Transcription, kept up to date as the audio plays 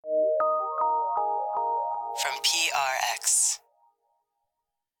PRX.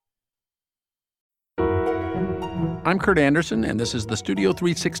 I'm Kurt Anderson, and this is the Studio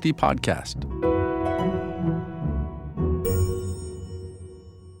 360 podcast.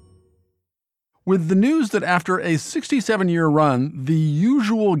 With the news that after a 67-year run, the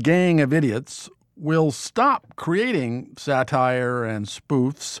usual gang of idiots will stop creating satire and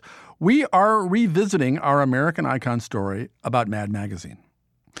spoofs, we are revisiting our American Icon story about Mad Magazine.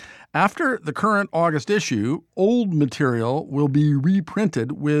 After the current August issue, old material will be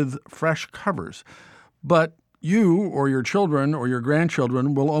reprinted with fresh covers. But you or your children or your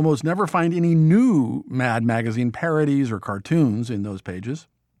grandchildren will almost never find any new Mad Magazine parodies or cartoons in those pages.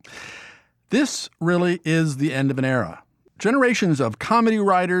 This really is the end of an era. Generations of comedy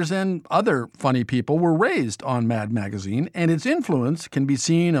writers and other funny people were raised on Mad Magazine, and its influence can be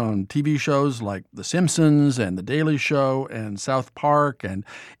seen on TV shows like The Simpsons and The Daily Show and South Park and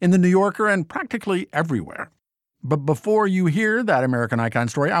in The New Yorker and practically everywhere. But before you hear that American Icon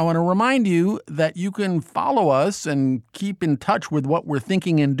story, I want to remind you that you can follow us and keep in touch with what we're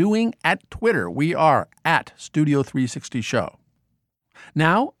thinking and doing at Twitter. We are at Studio 360 Show.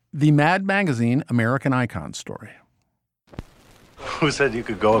 Now, the Mad Magazine American Icon story. Who said you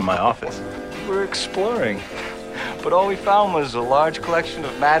could go in my office? We're exploring, but all we found was a large collection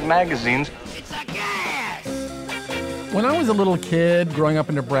of Mad magazines. It's a gas! When I was a little kid growing up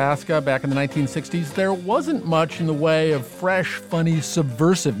in Nebraska back in the 1960s, there wasn't much in the way of fresh, funny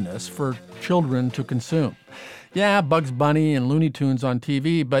subversiveness for children to consume. Yeah, Bugs Bunny and Looney Tunes on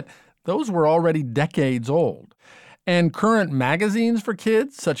TV, but those were already decades old. And current magazines for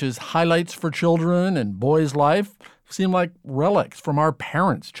kids, such as Highlights for Children and Boy's Life, seem like relics from our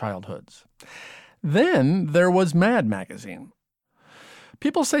parents' childhoods. Then there was Mad Magazine.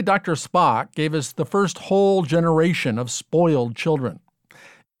 People say Dr. Spock gave us the first whole generation of spoiled children.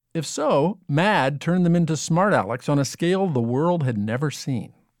 If so, Mad turned them into smart Alecks on a scale the world had never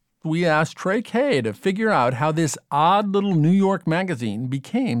seen. We asked Trey Kay to figure out how this odd little New York magazine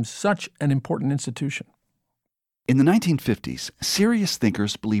became such an important institution. In the 1950s, serious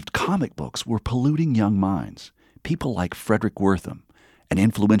thinkers believed comic books were polluting young minds. People like Frederick Wertham, an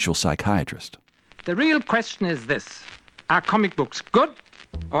influential psychiatrist. The real question is this: are comic books good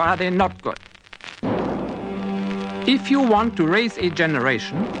or are they not good? If you want to raise a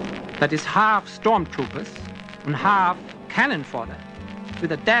generation that is half stormtroopers and half cannon fodder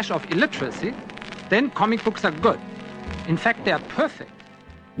with a dash of illiteracy, then comic books are good. In fact, they are perfect.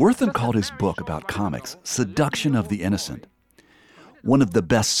 Wertham called his book about comics Seduction of the Innocent. One of the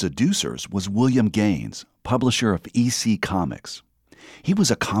best seducers was William Gaines, publisher of EC Comics. He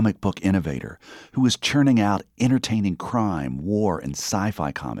was a comic book innovator who was churning out entertaining crime, war, and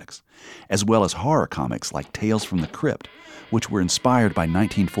sci-fi comics, as well as horror comics like Tales from the Crypt, which were inspired by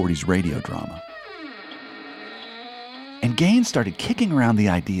 1940s radio drama. And Gaines started kicking around the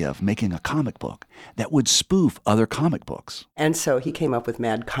idea of making a comic book that would spoof other comic books. And so he came up with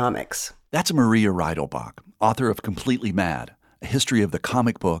Mad Comics. That's Maria Reidelbach, author of Completely Mad, a history of the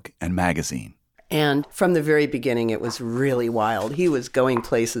comic book and magazine. And from the very beginning, it was really wild. He was going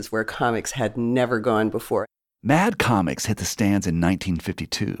places where comics had never gone before. Mad Comics hit the stands in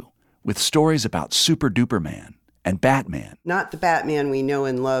 1952 with stories about Super Duper Man and Batman. Not the Batman we know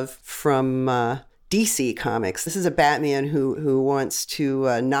and love from DC Comics. This is a Batman who wants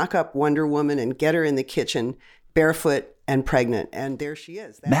to knock up Wonder Woman and get her in the kitchen barefoot and pregnant. And there she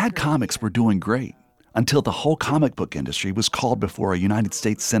is. Mad Comics were doing great until the whole comic book industry was called before a United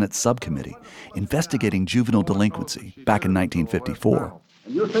States Senate subcommittee investigating juvenile delinquency back in 1954.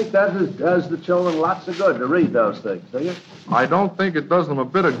 And you think that does the children lots of good to read those things, do you? I don't think it does them a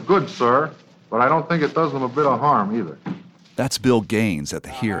bit of good, sir, but I don't think it does them a bit of harm either. That's Bill Gaines at the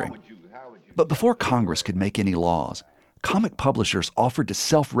hearing. But before Congress could make any laws, comic publishers offered to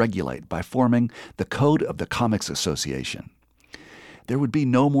self-regulate by forming the Code of the Comics Association. There would be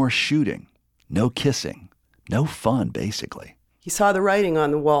no more shooting, no kissing, no fun, basically. He saw the writing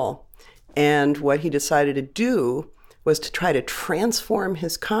on the wall, and what he decided to do was to try to transform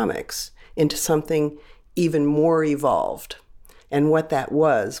his comics into something even more evolved. And what that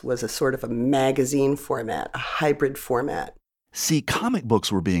was a sort of a magazine format, a hybrid format. See, comic books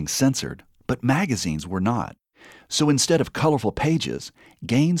were being censored, but magazines were not. So instead of colorful pages,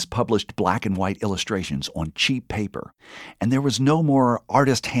 Gaines published black and white illustrations on cheap paper. And there was no more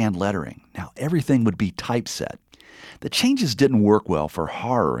artist hand lettering. Now everything would be typeset. The changes didn't work well for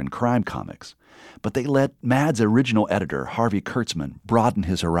horror and crime comics, but they let Mad's original editor, Harvey Kurtzman, broaden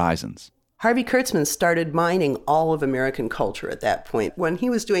his horizons. Harvey Kurtzman started mining all of American culture at that point. When he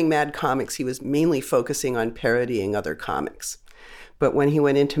was doing Mad Comics, he was mainly focusing on parodying other comics. But when he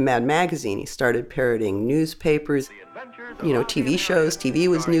went into Mad Magazine, he started parroting newspapers, TV shows. TV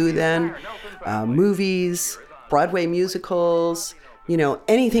was new then, movies, Broadway musicals,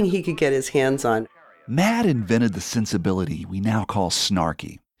 anything he could get his hands on. Mad invented the sensibility we now call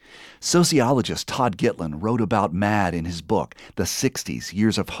snarky. Sociologist Todd Gitlin wrote about Mad in his book, The 60s,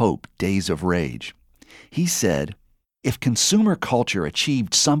 Years of Hope, Days of Rage. He said, if consumer culture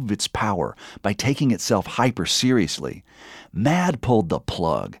achieved some of its power by taking itself hyper-seriously, Mad pulled the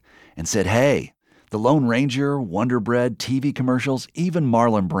plug and said, hey, the Lone Ranger, Wonder Bread, TV commercials, even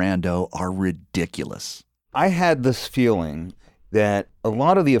Marlon Brando are ridiculous. I had this feeling that a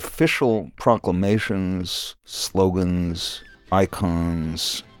lot of the official proclamations, slogans,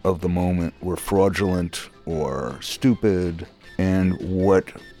 icons of the moment were fraudulent or stupid, and what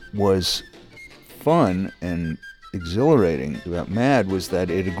was fun and exhilarating about Mad was that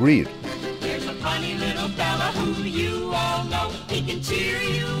it agreed. There's a funny little fella who you all know. He can cheer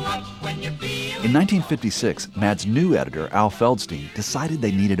you up when you're feeling. In 1956, Mad's new editor, Al Feldstein, decided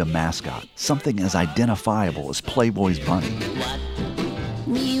they needed a mascot, something as identifiable as Playboy's bunny.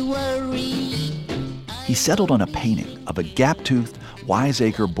 He settled on a painting of a gap-toothed,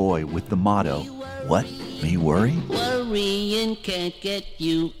 wiseacre boy with the motto, "What, me worry?" Worrying can't get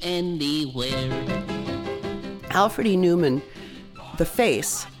you anywhere. Alfred E. Neuman, the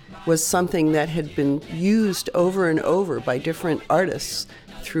face, was something that had been used over and over by different artists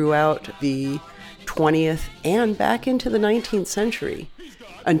throughout the 20th and back into the 19th century,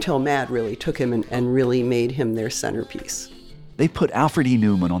 until Mad really took him and really made him their centerpiece. They put Alfred E.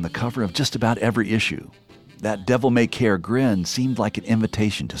 Neuman on the cover of just about every issue. That devil-may-care grin seemed like an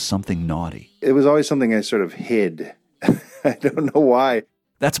invitation to something naughty. It was always something I sort of hid. I don't know why.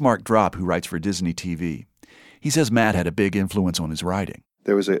 That's Mark Dropp, who writes for Disney TV. He says Mad had a big influence on his writing.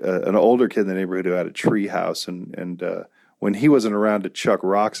 There was an older kid in the neighborhood who had a tree house, and when he wasn't around to chuck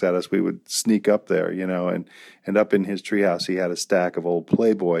rocks at us, we would sneak up there, and up in his treehouse he had a stack of old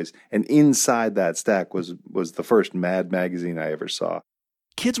Playboys, and inside that stack was the first Mad magazine I ever saw.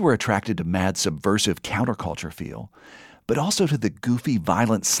 Kids were attracted to Mad's subversive counterculture feel, but also to the goofy,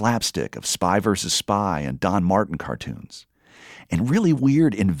 violent slapstick of Spy vs. Spy and Don Martin cartoons, and really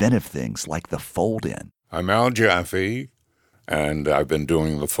weird, inventive things like the fold-in. I'm Al Jaffe, and I've been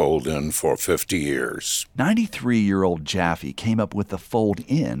doing the fold-in for 50 years. 93-year-old Jaffe came up with the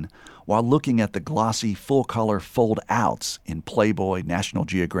fold-in while looking at the glossy, full-color fold-outs in Playboy, National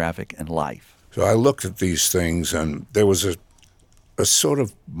Geographic, and Life. So I looked at these things, and there was a sort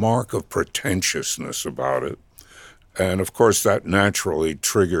of mark of pretentiousness about it. And, of course, that naturally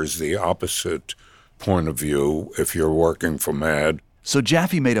triggers the opposite point of view if you're working for Mad. So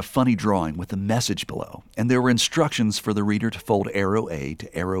Jaffe made a funny drawing with a message below, and there were instructions for the reader to fold arrow A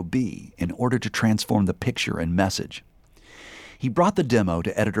to arrow B in order to transform the picture and message. He brought the demo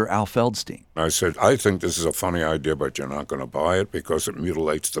to editor Al Feldstein. I said, I think this is a funny idea, but you're not going to buy it because it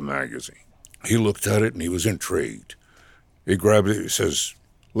mutilates the magazine. He looked at it and he was intrigued. He grabbed it, he says,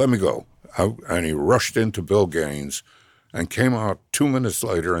 let me go. And he rushed into Bill Gaines and came out 2 minutes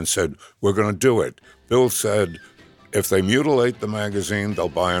later and said, we're going to do it. Bill said, if they mutilate the magazine, they'll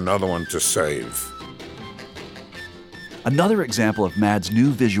buy another one to save. Another example of Mad's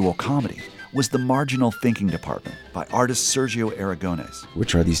new visual comedy was the Marginal Thinking Department by artist Sergio Aragones.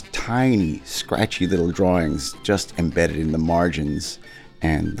 Which are these tiny, scratchy little drawings just embedded in the margins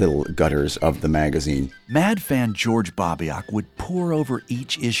and little gutters of the magazine. Mad fan George Babiak would pore over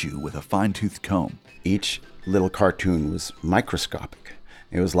each issue with a fine-toothed comb. Each little cartoon was microscopic.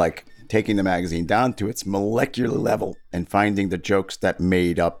 It was like taking the magazine down to its molecular level and finding the jokes that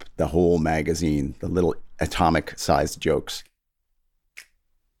made up the whole magazine, the little atomic-sized jokes.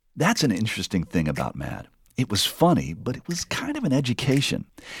 That's an interesting thing about Mad. It was funny, but it was kind of an education.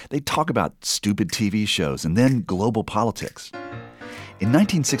 They'd talk about stupid TV shows and then global politics. In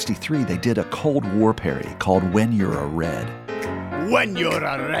 1963, they did a Cold War parody called When You're a Red. When you're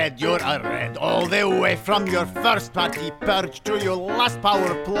a red, you're a red. All the way from your first party perch to your last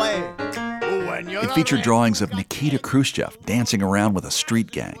power play. When you're it featured drawings of Nikita Khrushchev dancing around with a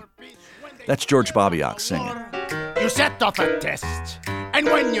street gang. That's George Babiak singing. You set off a test, and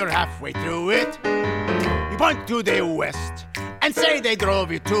when you're halfway through it, you point to the west and say they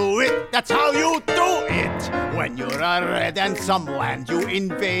drove you to it. That's how you do it. When you're a red and some land you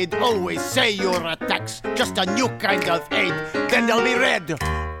invade, always say you're a tax, just a new kind of aid. Then they'll be red,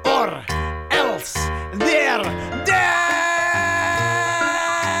 or else they're dead.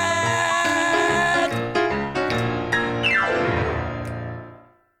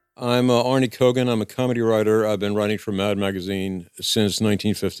 I'm I'm Arnie Kogan. I'm a comedy writer. I've been writing for Mad Magazine since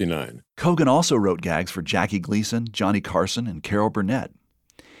 1959. Kogan also wrote gags for Jackie Gleason, Johnny Carson, and Carol Burnett.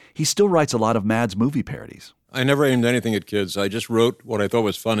 He still writes a lot of Mad's movie parodies. I never aimed anything at kids. I just wrote what I thought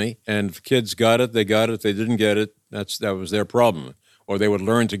was funny, and if kids got it, they got it. If they didn't get it, that was their problem. Or they would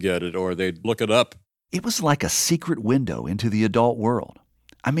learn to get it, or they'd look it up. It was like a secret window into the adult world.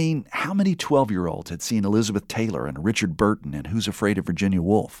 I mean, how many 12-year-olds had seen Elizabeth Taylor and Richard Burton in Who's Afraid of Virginia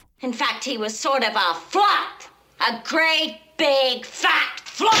Woolf? In fact, he was sort of a flop. A great, big, fat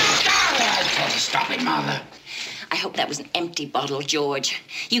flop. Stop it, Mother. I hope that was an empty bottle, George.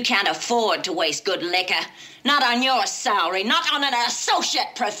 You can't afford to waste good liquor. Not on your salary. Not on an associate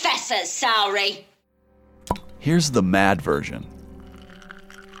professor's salary. Here's the Mad version.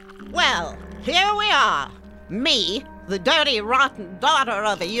 Well, here we are. Me, the dirty, rotten daughter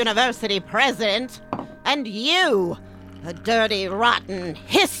of a university president, and you, a dirty, rotten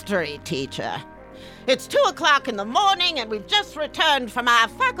history teacher. It's 2:00 in the morning, and we've just returned from our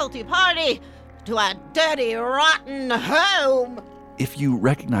faculty party to our dirty, rotten home. If you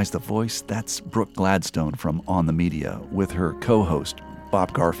recognize the voice, that's Brooke Gladstone from On the Media with her co-host,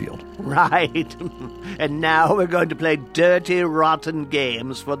 Bob Garfield. Right. And now we're going to play dirty, rotten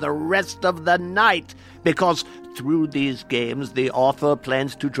games for the rest of the night, because through these games, the author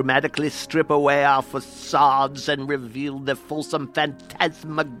plans to dramatically strip away our facades and reveal the fulsome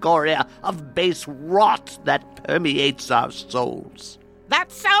phantasmagoria of base rot that permeates our souls. That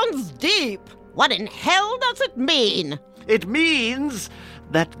sounds deep. What in hell does it mean? It means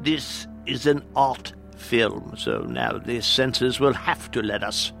that this is an art film, so now the censors will have to let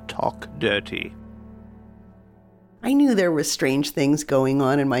us talk dirty. I knew there were strange things going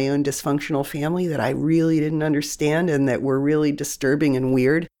on in my own dysfunctional family that I really didn't understand and that were really disturbing and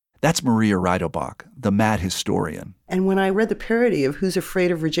weird. That's Maria Reidelbach, the Mad historian. And when I read the parody of Who's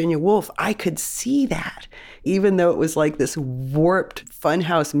Afraid of Virginia Woolf, I could see that. Even though it was like this warped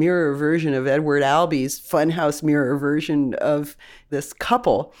funhouse mirror version of Edward Albee's funhouse mirror version of this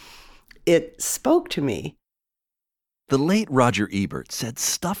couple, it spoke to me. The late Roger Ebert said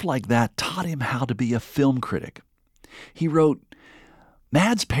stuff like that taught him how to be a film critic. He wrote,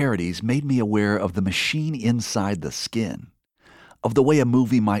 "Mad's parodies made me aware of the machine inside the skin, of the way a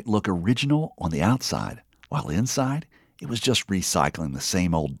movie might look original on the outside, while inside it was just recycling the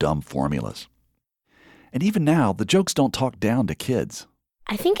same old dumb formulas. And even now, the jokes don't talk down to kids."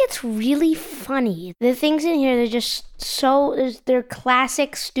 I think it's really funny. The things in here, they're just they're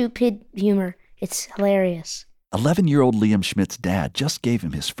classic, stupid humor. It's hilarious. 11-year-old Liam Schmidt's dad just gave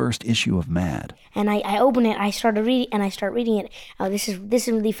him his first issue of Mad. And I open it, I start reading it. Oh, this is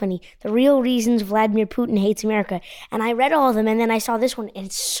really funny. The real reasons Vladimir Putin hates America. And I read all of them, and then I saw this one, and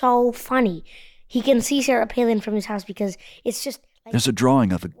it's so funny. He can see Sarah Palin from his house because it's just... There's a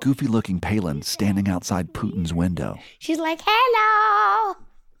drawing of a goofy-looking Palin standing outside Putin's window. She's like, hello!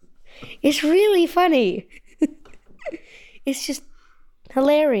 It's really funny. It's just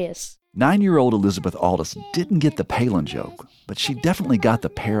hilarious. 9-year-old Elizabeth Aldous didn't get the Palin joke, but she definitely got the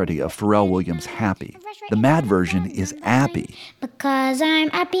parody of Pharrell Williams' Happy. The Mad version is Appy. Because I'm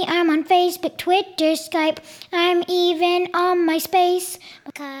happy, I'm on Facebook, Twitter, Skype, I'm even on MySpace.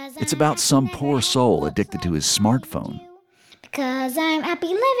 It's about some poor soul addicted to his smartphone. Because I'm happy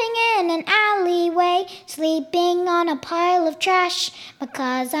living in an alleyway, sleeping on a pile of trash.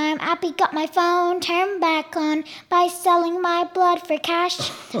 Because I'm happy, got my phone turned back on by selling my blood for cash.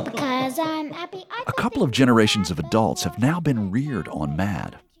 Because I'm happy. A couple of generations of adults have now been reared on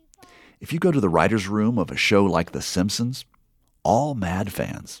Mad. If you go to the writer's room of a show like The Simpsons, all Mad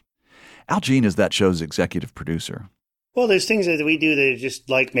fans. Al Jean is that show's executive producer. Well, there's things that we do that are just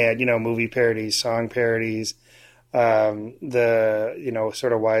like Mad, movie parodies, song parodies. The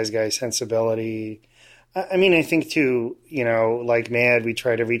sort of wise guy sensibility. I mean, I think too, like Mad, we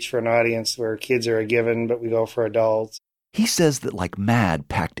try to reach for an audience where kids are a given, but we go for adults. He says that like Mad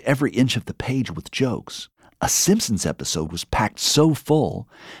packed every inch of the page with jokes. A Simpsons episode was packed so full,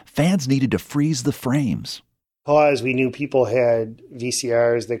 fans needed to freeze the frames. Pause. We knew people had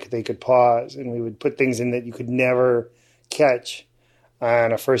VCRs that they could pause, and we would put things in that you could never catch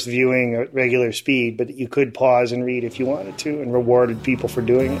on a first viewing at regular speed, but you could pause and read if you wanted to, and rewarded people for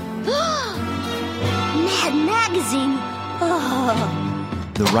doing it. Mad Magazine!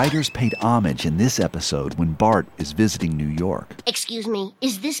 Oh. The writers paid homage in this episode when Bart is visiting New York. Excuse me,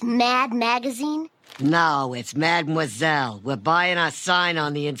 is this Mad Magazine? No, it's Mademoiselle. We're buying our sign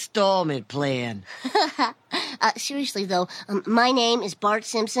on the installment plan. Seriously, though, my name is Bart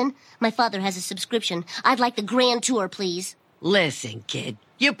Simpson. My father has a subscription. I'd like the grand tour, please. Listen, kid,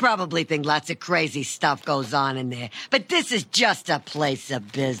 You probably think lots of crazy stuff goes on in there, but this is just a place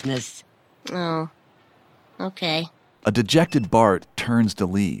of business. Oh, okay. A dejected Bart turns to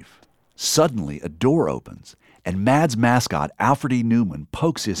leave. Suddenly, a door opens, and Mad's mascot, Alfred E. Newman,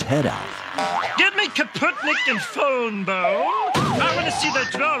 pokes his head out. Give me Kaputnik and Phone Bone. I want to see the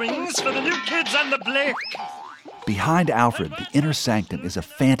drawings for the new kids on the block. Behind Alfred, the inner sanctum is a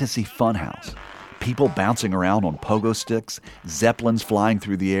fantasy funhouse. People bouncing around on pogo sticks, zeppelins flying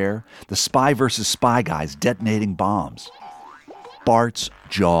through the air, the spy versus spy guys detonating bombs. Bart's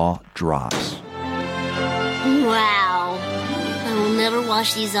jaw drops. Wow. I will never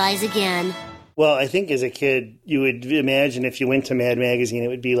wash these eyes again. Well, I think as a kid, you would imagine if you went to Mad Magazine, it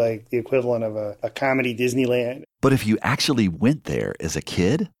would be like the equivalent of a comedy Disneyland. But if you actually went there as a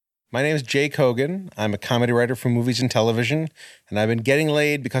kid? My name is Jake Hogan. I'm a comedy writer for movies and television, and I've been getting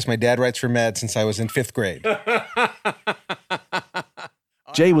laid because my dad writes for Mad since I was in 5th grade.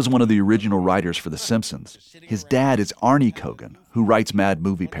 Jay was one of the original writers for The Simpsons. His dad is Arnie Kogan, who writes Mad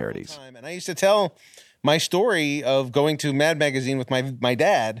movie parodies. And I used to tell my story of going to Mad Magazine with my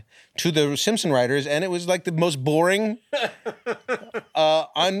dad to the Simpson writers, and it was like the most boring,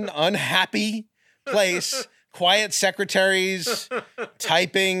 unhappy place. Quiet secretaries,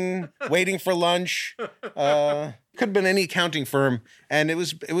 typing, waiting for lunch. Could have been any accounting firm, and it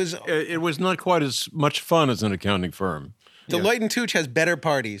was not quite as much fun as an accounting firm. Deloitte and Touche has better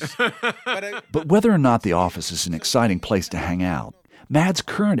parties. But whether or not the office is an exciting place to hang out, Mad's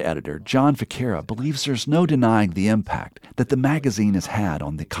current editor, John Ficarra, believes there's no denying the impact that the magazine has had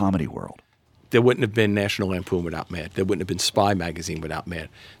on the comedy world. There wouldn't have been National Lampoon without Mad. There wouldn't have been Spy Magazine without Mad.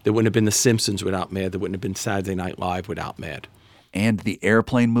 There wouldn't have been The Simpsons without Mad. There wouldn't have been Saturday Night Live without Mad. And the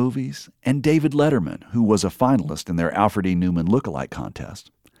Airplane movies, and David Letterman, who was a finalist in their Alfred E. Newman lookalike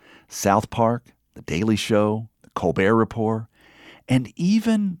contest, South Park, The Daily Show, The Colbert Report, and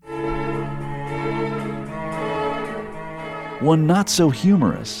even one not so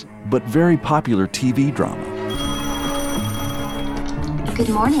humorous, but very popular TV drama. Good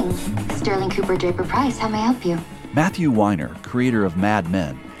morning. Sterling Cooper Draper Price. How may I help you? Matthew Weiner, creator of Mad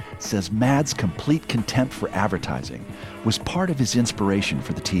Men, says Mad's complete contempt for advertising was part of his inspiration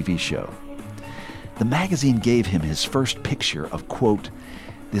for the TV show. The magazine gave him his first picture of, quote,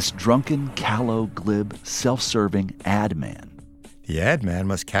 this drunken, callow, glib, self-serving ad man. The ad man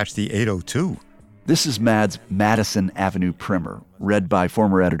must catch the 802. This is Mad's Madison Avenue primer, read by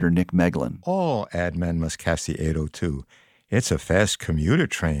former editor Nick Meglin. All ad men must catch the 802. It's a fast commuter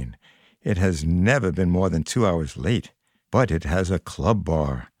train. It has never been more than 2 hours late, but it has a club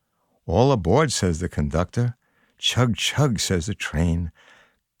bar. All aboard, says the conductor. Chug, chug, says the train.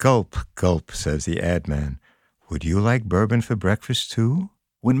 Gulp, gulp, says the ad man. Would you like bourbon for breakfast, too?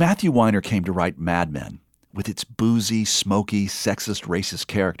 When Matthew Weiner came to write Mad Men, with its boozy, smoky, sexist, racist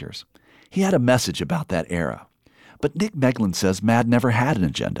characters, he had a message about that era. But Nick Meglin says Mad never had an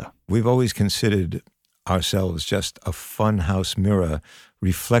agenda. We've always considered ourselves just a funhouse mirror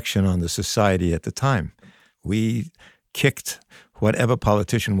reflection on the society at the time. We kicked whatever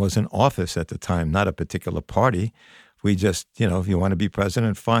politician was in office at the time, not a particular party. We just, if you want to be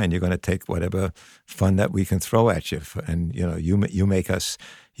president, fine. You're going to take whatever fun that we can throw at you. And, you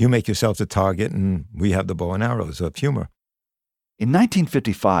make yourself the target, and we have the bow and arrows of humor. In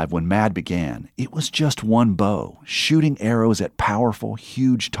 1955, when Mad began, it was just one bow, shooting arrows at powerful,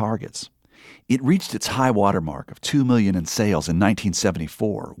 huge targets. It reached its high water mark of 2 million in sales in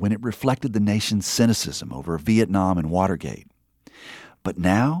 1974 when it reflected the nation's cynicism over Vietnam and Watergate. But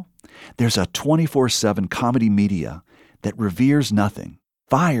now, there's a 24/7 comedy media that reveres nothing,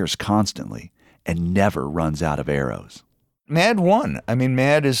 fires constantly, and never runs out of arrows. Mad won. I mean,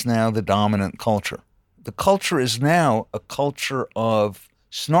 Mad is now the dominant culture. The culture is now a culture of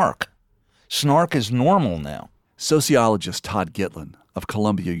snark. Snark is normal now. Sociologist Todd Gitlin of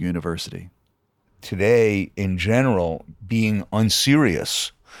Columbia University. Today, in general, being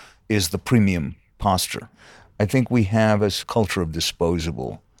unserious is the premium posture. I think we have a culture of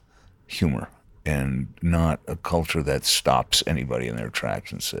disposable humor and not a culture that stops anybody in their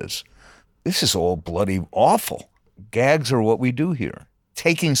tracks and says, this is all bloody awful. Gags are what we do here.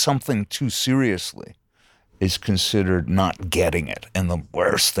 Taking something too seriously is considered not getting it, and the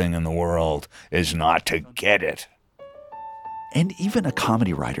worst thing in the world is not to get it. And even a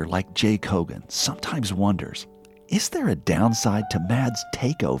comedy writer like Jay Kogan sometimes wonders, is there a downside to Mad's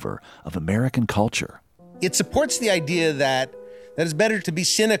takeover of American culture? It supports the idea that it's better to be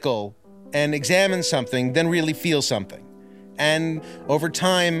cynical and examine something than really feel something. And over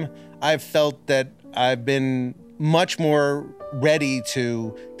time, I've felt that I've been much more ready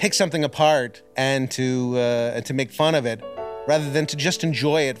to pick something apart and to make fun of it, rather than to just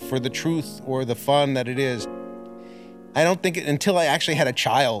enjoy it for the truth or the fun that it is. I don't think until I actually had a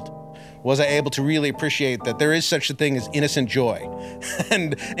child was I able to really appreciate that there is such a thing as innocent joy.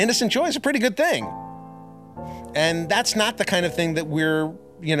 And innocent joy is a pretty good thing. And that's not the kind of thing that we're,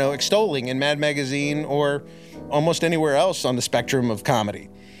 extolling in Mad Magazine or almost anywhere else on the spectrum of comedy.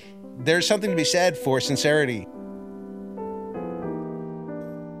 There's something to be said for sincerity.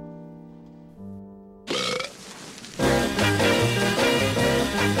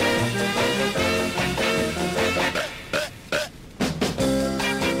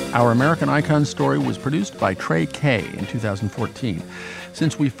 Our American Icon story was produced by Trey Kay in 2014.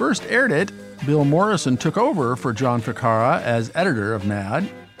 Since we first aired it, Bill Morrison took over for John Ficarra as editor of Mad.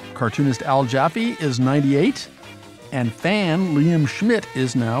 Cartoonist Al Jaffe is 98, and fan Liam Schmidt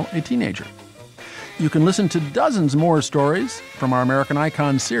is now a teenager. You can listen to dozens more stories from our American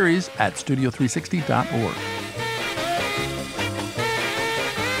Icon series at studio360.org.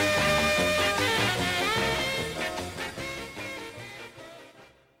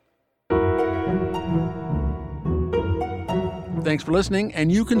 Thanks for listening,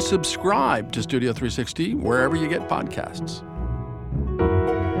 and you can subscribe to Studio 360 wherever you get podcasts.